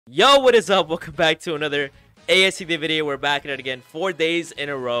Yo, what is up? Welcome back to another ASCD video. We're back at it again 4 days in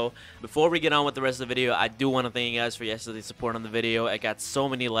a row. Before we get on with the rest of the video, I do want to thank you guys for yesterday's support on the video. I got so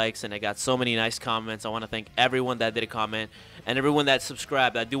many likes and I got so many nice comments. I want to thank everyone that did a comment and everyone that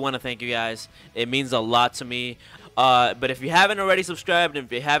subscribed. I do want to thank you guys. It means a lot to me. But if you haven't already subscribed and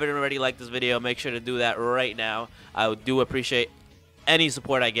if you haven't already liked this video, make sure to do that right now. I do appreciate any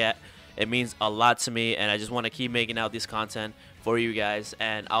support I get. It means a lot to me, and I just want to keep making out this content for you guys,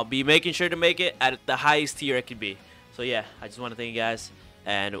 and I'll be making sure to make it at the highest tier it can be. So yeah, I just want to thank you guys,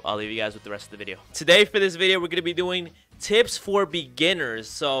 and I'll leave you guys with the rest of the video. Today for this video, we're going to be doing tips for beginners.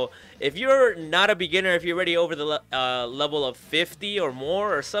 So if you're not a beginner, if you're already over the level of 50 or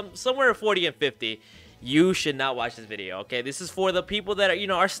more, or somewhere 40 and 50, you should not watch this video. Okay, this is for the people that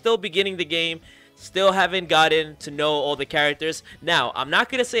are still beginning the game, still haven't gotten to know all the characters. Now, I'm not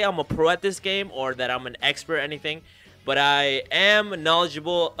gonna say I'm a pro at this game or that I'm an expert or anything, but I am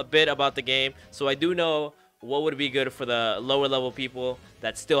knowledgeable a bit about the game, so I do know what would be good for the lower level people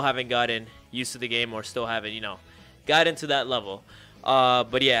that still haven't gotten used to the game or still haven't, gotten to that level.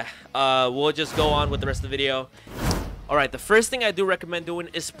 But yeah, we'll just go on with the rest of the video. Alright, the first thing I do recommend doing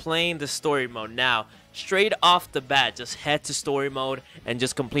is playing the story mode. Now, straight off the bat, just head to story mode and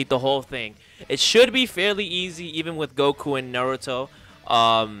just complete the whole thing. It should be fairly easy, even with Goku and Naruto.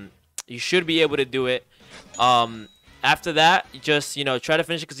 You should be able to do it. After that, just, try to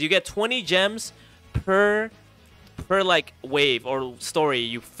finish it, because you get 20 gems per like wave or story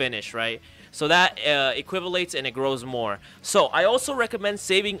you finish, right? So that equivalates and it grows more. So I also recommend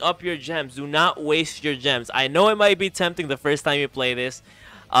saving up your gems. Do not waste your gems. I know it might be tempting the first time you play this.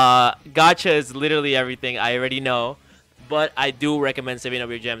 Gacha is literally everything, I already know. But I do recommend saving up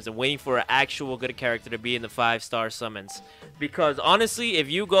your gems and waiting for an actual good character to be in the 5-star summons. Because honestly,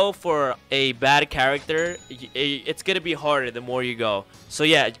 if you go for a bad character, it's going to be harder the more you go. So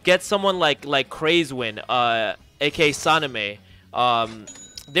yeah, get someone like Crazewin, aka Saname.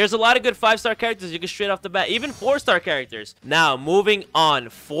 There's a lot of good 5-star characters you can straight off the bat, even 4-star characters. Now, moving on,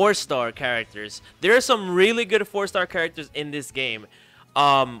 4-star characters. There are some really good 4-star characters in this game.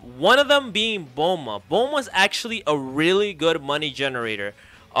 One of them being Bulma. Bulma's actually a really good money generator.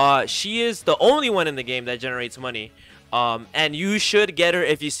 She is the only one in the game that generates money. And you should get her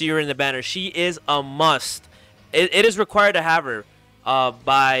if you see her in the banner. She is a must. It is required to have her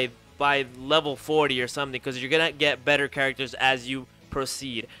by level 40 or something, because you're gonna get better characters as you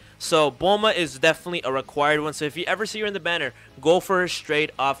proceed. So Bulma is definitely a required one. So if you ever see her in the banner, go for her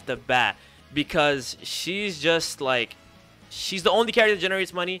straight off the bat, because she's just like, she's the only character that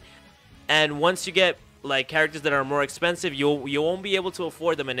generates money. And once you get like characters that are more expensive, you won't be able to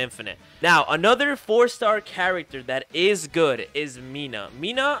afford them in Infinite. Now, another 4-star character that is good is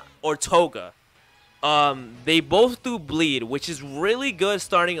Mina or Toga. They both do bleed, which is really good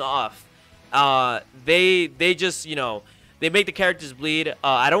starting off. They just, they make the characters bleed.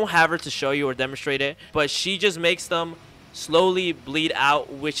 I don't have her to show you or demonstrate it, but she just makes them slowly bleed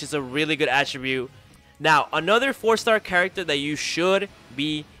out, which is a really good attribute. Now, another 4-star character that you should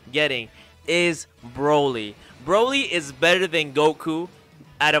be getting is Broly. Broly is better than Goku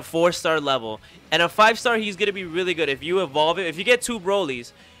at a 4-star level. And a 5-star, he's going to be really good. If you evolve it, if you get 2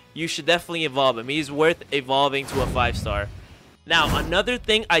 Brolys, you should definitely evolve him. He's worth evolving to a 5-star. Now, another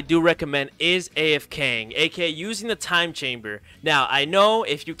thing I do recommend is AFKing, aka using the time chamber. Now, I know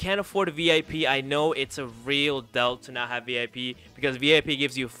if you can't afford a VIP, I know it's a real delt to not have VIP, because VIP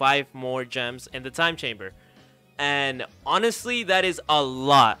gives you 5 more gems in the time chamber. And honestly, that is a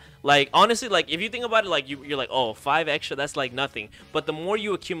lot. Like, honestly, like, if you think about it, like, you're like, oh, 5 extra, that's like nothing. But the more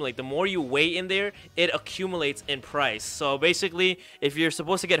you accumulate, the more you wait in there, it accumulates in price. So basically, if you're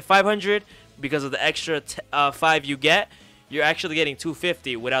supposed to get 500 because of the extra 5 you get, you're actually getting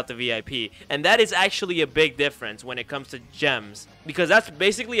 250 without the VIP. And that is actually a big difference when it comes to gems, because that's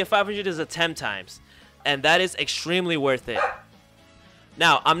basically a 500 is a 10 times. And that is extremely worth it.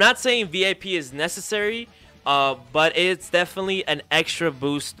 Now, I'm not saying VIP is necessary, but it's definitely an extra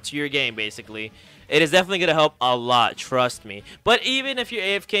boost to your game, basically. It is definitely going to help a lot, trust me. But even if you're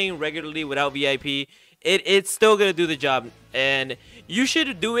AFKing regularly without VIP, it's still going to do the job. And you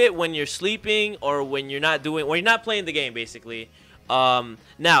should do it when you're sleeping or when you're not playing the game, basically. Now,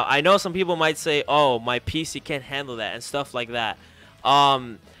 I know some people might say, oh, my PC can't handle that and stuff like that.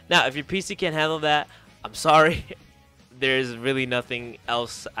 Now, if your PC can't handle that, I'm sorry. There's really nothing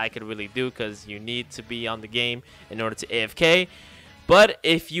else I could really do, because you need to be on the game in order to AFK. But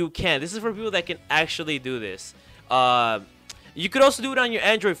if you can, this is for people that can actually do this. You could also do it on your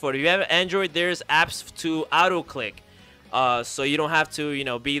Android phone. If you have an Android, there's apps to auto click. So you don't have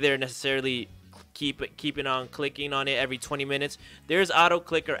to, be there necessarily keeping on clicking on it every 20 minutes. There's auto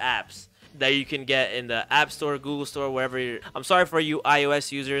clicker apps that you can get in the App Store, Google Store, wherever you're. I'm sorry for you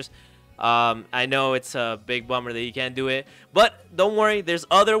iOS users. I know it's a big bummer that you can't do it, but don't worry, there's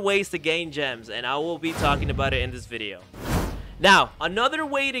other ways to gain gems, and I will be talking about it in this video. Now, another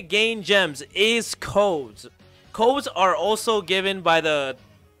way to gain gems is codes. Codes are also given by the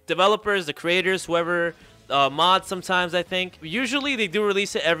developers, the creators, whoever, mods sometimes, I think. Usually they do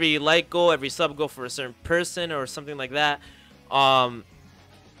release it every like goal, every sub goal for a certain person or something like that.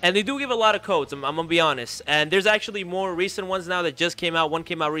 And they do give a lot of codes, I'm gonna be honest. And there's actually more recent ones now that just came out. One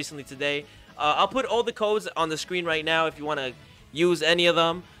came out recently today. I'll put all the codes on the screen right now if you want to use any of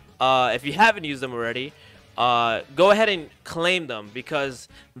them. If you haven't used them already, go ahead and claim them because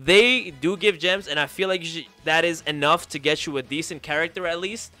they do give gems, and I feel like that is enough to get you a decent character at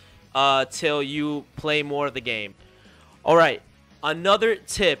least till you play more of the game. Alright, another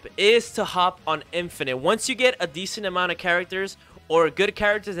tip is to hop on Infinite. Once you get a decent amount of characters or good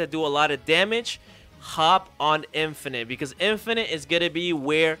characters that do a lot of damage, hop on Infinite because Infinite is going to be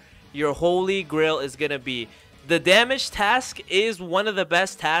where your holy grail is going to be. The damage task is one of the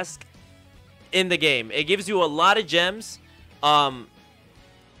best tasks in the game. It gives you a lot of gems for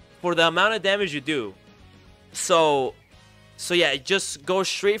the amount of damage you do. So yeah, just go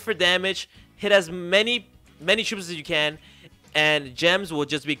straight for damage, hit as many troops as you can, and gems will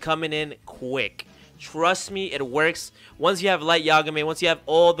just be coming in quick. Trust me, it works. Once you have Light Yagami, once you have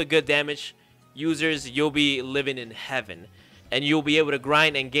all the good damage users, you'll be living in heaven. And you'll be able to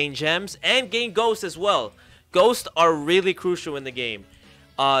grind and gain gems and gain ghosts as well. Ghosts are really crucial in the game.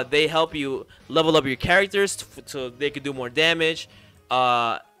 They help you level up your characters so they can do more damage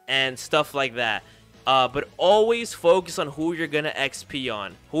and stuff like that. But always focus on who you're going to XP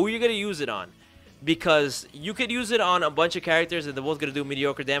on, who you're going to use it on. Because you could use it on a bunch of characters and they're both going to do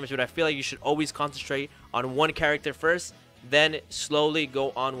mediocre damage, but I feel like you should always concentrate on one character first, then slowly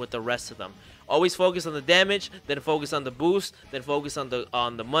go on with the rest of them. Always focus on the damage, then focus on the boost, then focus on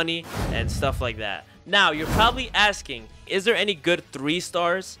the money and stuff like that. Now, you're probably asking, is there any good 3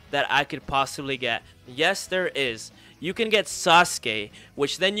 stars that I could possibly get? Yes, there is. You can get Sasuke,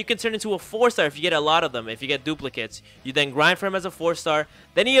 which then you can turn into a 4-star if you get a lot of them. If you get duplicates, you then grind for him as a 4-star.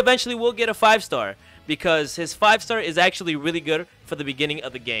 Then he eventually will get a 5-star because his 5-star is actually really good for the beginning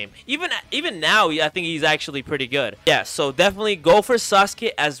of the game. Even now, I think he's actually pretty good. Yeah, so definitely go for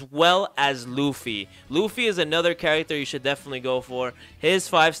Sasuke as well as Luffy. Luffy is another character you should definitely go for. His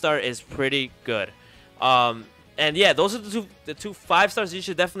 5-star is pretty good. And yeah, those are the two 5-stars you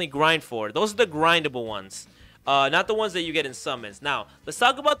should definitely grind for. Those are the grindable ones. Not the ones that you get in summons. Now, let's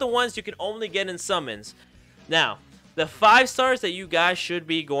talk about the ones you can only get in summons. Now, the 5-stars that you guys should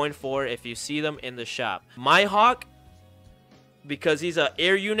be going for if you see them in the shop. Mihawk, because he's an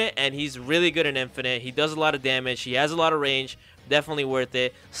air unit and he's really good in Infinite. He does a lot of damage. He has a lot of range. Definitely worth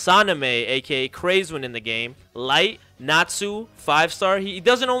it. Saname, aka Crazewin in the game. Light, Natsu, 5-star. He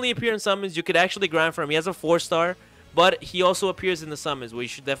doesn't only appear in summons. You could actually grind for him. He has a 4-star, but he also appears in the summons, which you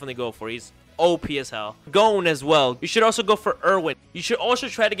should definitely go for. He's OP as hell. Gon as well. You should also go for Erwin. You should also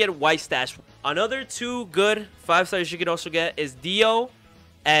try to get White Stash. Another 2 good 5-stars you could also get is Dio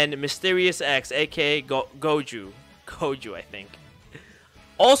and Mysterious X, aka Goju, I think.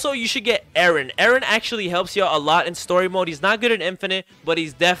 Also, you should get Eren. Eren actually helps you out a lot in story mode. He's not good in Infinite, but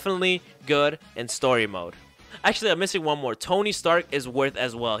he's definitely good in story mode. Actually, I'm missing one more. Tony Stark is worth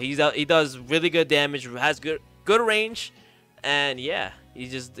as well. He does really good damage, has good range, and yeah,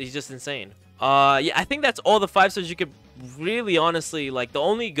 he's just insane. Yeah, I think that's all the 5-stars you could really, honestly, like, the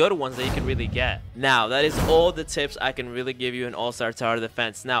only good ones that you can really get. Now, that is all the tips I can really give you in All-Star Tower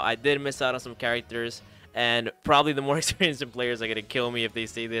Defense. Now, I did miss out on some characters, and probably the more experienced players are going to kill me if they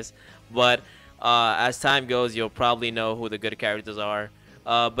see this. But as time goes, you'll probably know who the good characters are.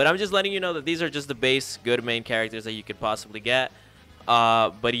 But I'm just letting you know that these are just the base good main characters that you could possibly get.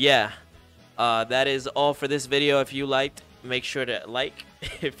 But yeah, that is all for this video. If you liked, make sure to like.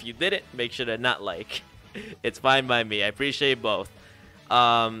 If you didn't, make sure to not like. It's fine by me. I appreciate both.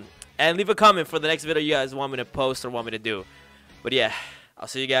 And leave a comment for the next video you guys want me to post or want me to do. But yeah, I'll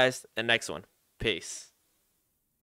see you guys in the next one. Peace.